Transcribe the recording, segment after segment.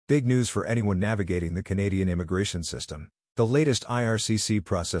Big news for anyone navigating the Canadian immigration system. The latest IRCC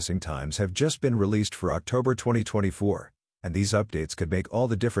processing times have just been released for October 2024, and these updates could make all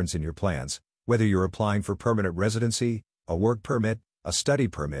the difference in your plans, whether you're applying for permanent residency, a work permit, a study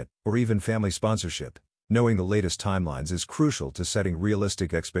permit, or even family sponsorship. Knowing the latest timelines is crucial to setting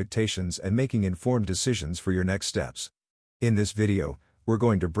realistic expectations and making informed decisions for your next steps. In this video, we're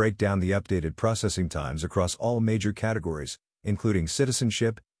going to break down the updated processing times across all major categories, including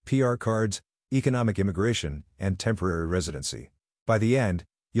citizenship, PR cards, economic immigration, and temporary residency. By the end,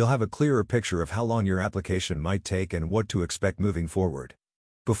 you'll have a clearer picture of how long your application might take and what to expect moving forward.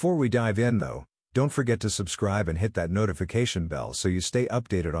 Before we dive in though, don't forget to subscribe and hit that notification bell so you stay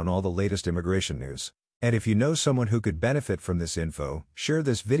updated on all the latest immigration news. And if you know someone who could benefit from this info, share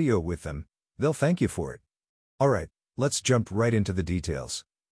this video with them. They'll thank you for it. Alright, let's jump right into the details.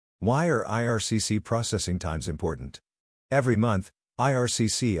 Why are IRCC processing times important? Every month,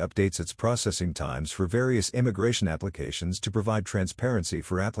 IRCC updates its processing times for various immigration applications to provide transparency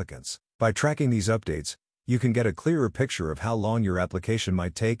for applicants. By tracking these updates, you can get a clearer picture of how long your application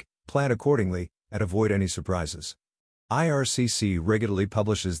might take, plan accordingly, and avoid any surprises. IRCC regularly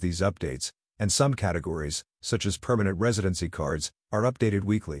publishes these updates, and some categories, such as permanent residency cards, are updated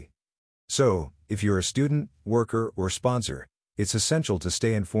weekly. So, if you're a student, worker, or sponsor, it's essential to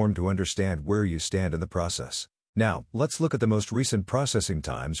stay informed to understand where you stand in the process. Now, let's look at the most recent processing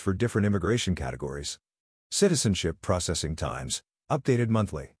times for different immigration categories. Citizenship processing times, updated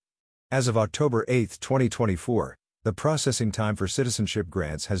monthly. As of October 8, 2024, the processing time for citizenship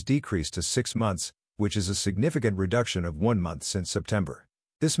grants has decreased to 6 months, which is a significant reduction of 1 month since September.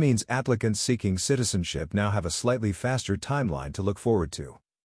 This means applicants seeking citizenship now have a slightly faster timeline to look forward to.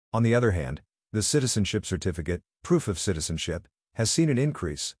 On the other hand, the citizenship certificate, proof of citizenship, has seen an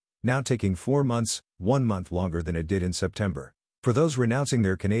increase, now taking 4 months, 1 month longer than it did in September. For those renouncing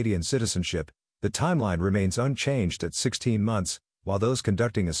their Canadian citizenship, the timeline remains unchanged at 16 months, while those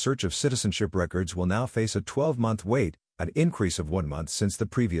conducting a search of citizenship records will now face a 12-month wait, an increase of 1 month since the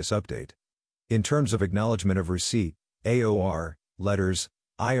previous update. In terms of acknowledgement of receipt, AOR, letters,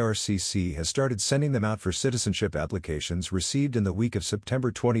 IRCC has started sending them out for citizenship applications received in the week of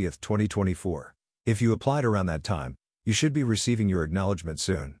September 20, 2024. If you applied around that time, you should be receiving your acknowledgement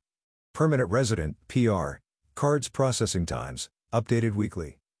soon. Permanent resident, PR, cards processing times, updated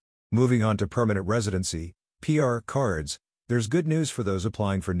weekly. Moving on to permanent residency, PR cards, there's good news for those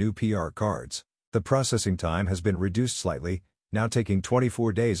applying for new PR cards. The processing time has been reduced slightly, now taking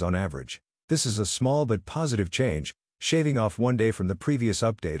 24 days on average. This is a small but positive change, shaving off 1 day from the previous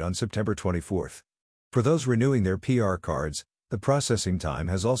update on September 24. For those renewing their PR cards, the processing time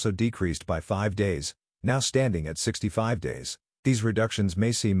has also decreased by 5 days, now standing at 65 days. These reductions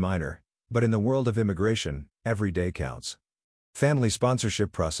may seem minor, but in the world of immigration, every day counts. Family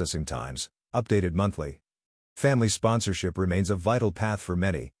sponsorship processing times, updated monthly. Family sponsorship remains a vital path for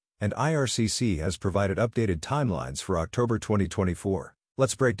many, and IRCC has provided updated timelines for October 2024.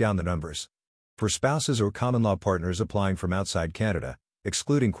 Let's break down the numbers. For spouses or common-law partners applying from outside Canada,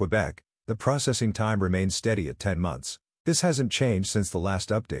 excluding Quebec, the processing time remains steady at 10 months. This hasn't changed since the last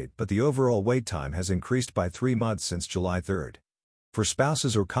update, but the overall wait time has increased by 3 months since July 3. For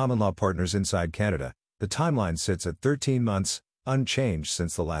spouses or common-law partners inside Canada, the timeline sits at 13 months, unchanged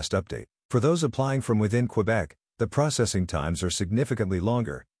since the last update. For those applying from within Quebec, the processing times are significantly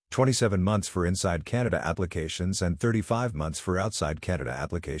longer, 27 months for inside Canada applications and 35 months for outside Canada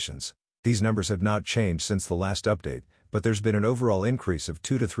applications. These numbers have not changed since the last update, but there's been an overall increase of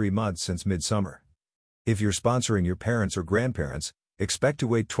 2 to 3 months since midsummer. If you're sponsoring your parents or grandparents, expect to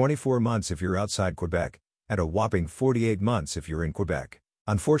wait 24 months if you're outside Quebec, and a whopping 48 months if you're in Quebec.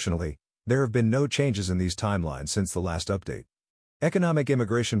 Unfortunately, there have been no changes in these timelines since the last update. Economic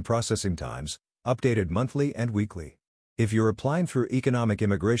immigration processing times, updated monthly and weekly. If you're applying through economic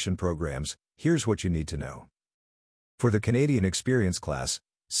immigration programs, here's what you need to know. For the Canadian Experience Class,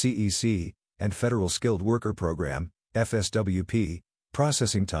 CEC, and Federal Skilled Worker Program, FSWP,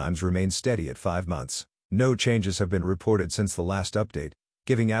 processing times remain steady at 5 months. No changes have been reported since the last update,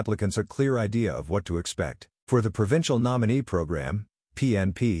 giving applicants a clear idea of what to expect. For the Provincial Nominee Program,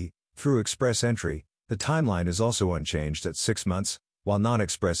 PNP, through Express Entry, the timeline is also unchanged at 6 months, while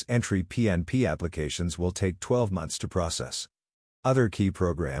non-Express Entry PNP applications will take 12 months to process. Other key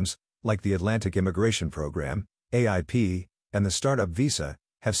programs, like the Atlantic Immigration Program, AIP, and the Startup Visa,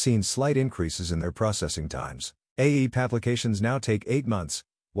 have seen slight increases in their processing times. AEP applications now take 8 months,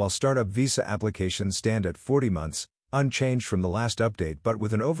 while Startup Visa applications stand at 40 months, unchanged from the last update but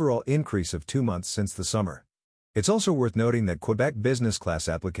with an overall increase of 2 months since the summer. It's also worth noting that Quebec Business Class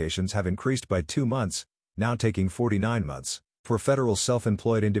applications have increased by 2 months, now taking 49 months. For federal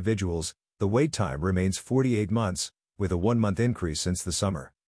self-employed individuals, the wait time remains 48 months, with a 1-month increase since the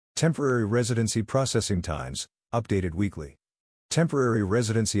summer. Temporary residency processing times, updated weekly. Temporary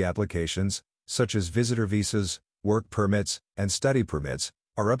residency applications, such as visitor visas, work permits, and study permits,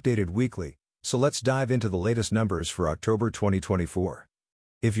 are updated weekly, so let's dive into the latest numbers for October 2024.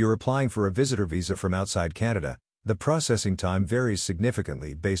 If you're applying for a visitor visa from outside Canada, the processing time varies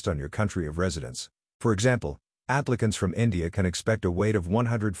significantly based on your country of residence. For example, applicants from India can expect a wait of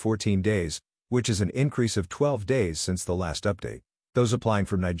 114 days, which is an increase of 12 days since the last update. Those applying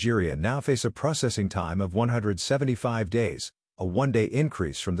from Nigeria now face a processing time of 175 days, a 1-day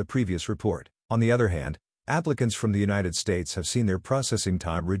increase from the previous report. On the other hand, applicants from the United States have seen their processing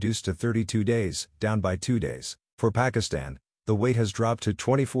time reduced to 32 days, down by 2 days. For Pakistan, the wait has dropped to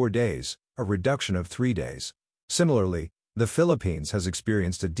 24 days, a reduction of 3 days. Similarly, the Philippines has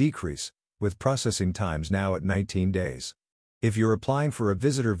experienced a decrease, with processing times now at 19 days. If you're applying for a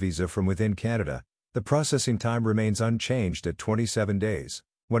visitor visa from within Canada, the processing time remains unchanged at 27 days.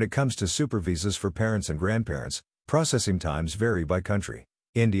 When it comes to super visas for parents and grandparents, processing times vary by country.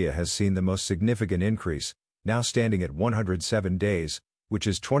 India has seen the most significant increase, now standing at 107 days, which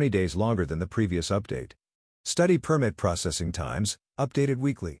is 20 days longer than the previous update. Study permit processing times, updated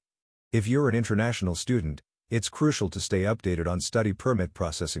weekly. If you're an international student, it's crucial to stay updated on study permit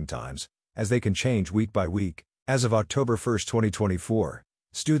processing times, as they can change week by week. As of October 1, 2024,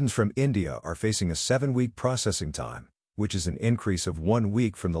 students from India are facing a 7-week processing time, which is an increase of 1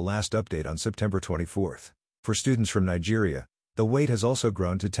 week from the last update on September 24. For students from Nigeria, the wait has also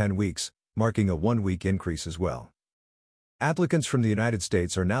grown to 10 weeks, marking a 1-week increase as well. Applicants from the United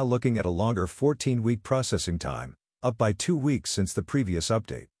States are now looking at a longer 14-week processing time, up by 2 weeks since the previous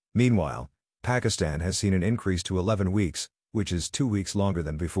update. Meanwhile, Pakistan has seen an increase to 11 weeks, which is 2 weeks longer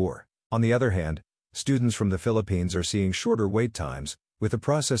than before. On the other hand, students from the Philippines are seeing shorter wait times, with the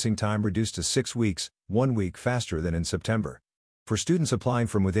processing time reduced to 6 weeks, 1 week faster than in September. For students applying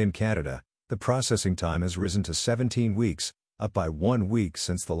from within Canada, the processing time has risen to 17 weeks, up by 1 week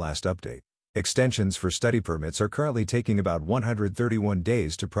since the last update. Extensions for study permits are currently taking about 131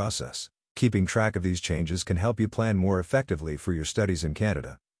 days to process. Keeping track of these changes can help you plan more effectively for your studies in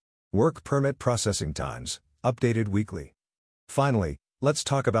Canada. Work permit processing times, updated weekly. Finally, let's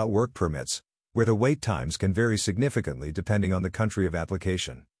talk about work permits, where the wait times can vary significantly depending on the country of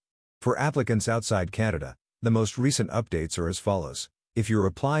application. For applicants outside Canada, the most recent updates are as follows. If you're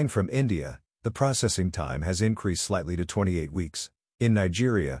applying from India, the processing time has increased slightly to 28 weeks. In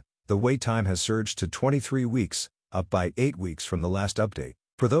Nigeria, the wait time has surged to 23 weeks, up by 8 weeks from the last update.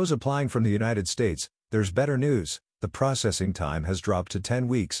 For those applying from the United States, there's better news. The processing time has dropped to 10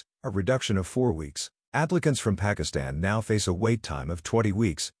 weeks, a reduction of 4 weeks. Applicants from Pakistan now face a wait time of 20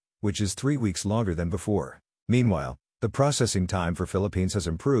 weeks, which is 3 weeks longer than before. Meanwhile, the processing time for Philippines has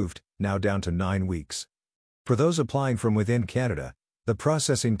improved, now down to 9 weeks. For those applying from within Canada, the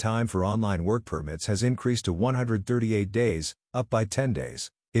processing time for online work permits has increased to 138 days, up by 10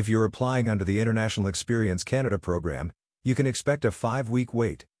 days. If you're applying under the International Experience Canada program, you can expect a 5-week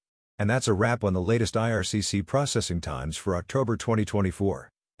wait. And that's a wrap on the latest IRCC processing times for October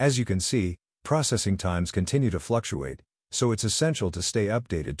 2024. As you can see, processing times continue to fluctuate, so it's essential to stay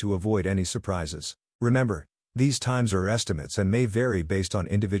updated to avoid any surprises. Remember, these times are estimates and may vary based on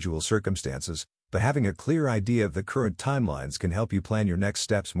individual circumstances, but having a clear idea of the current timelines can help you plan your next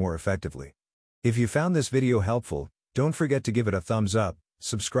steps more effectively. If you found this video helpful, don't forget to give it a thumbs up,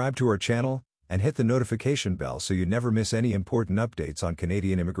 subscribe to our channel, and hit the notification bell so you never miss any important updates on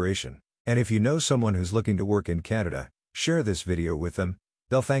Canadian immigration. And if you know someone who's looking to work in Canada, share this video with them.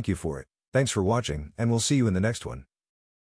 They'll thank you for it. Thanks for watching, and we'll see you in the next one.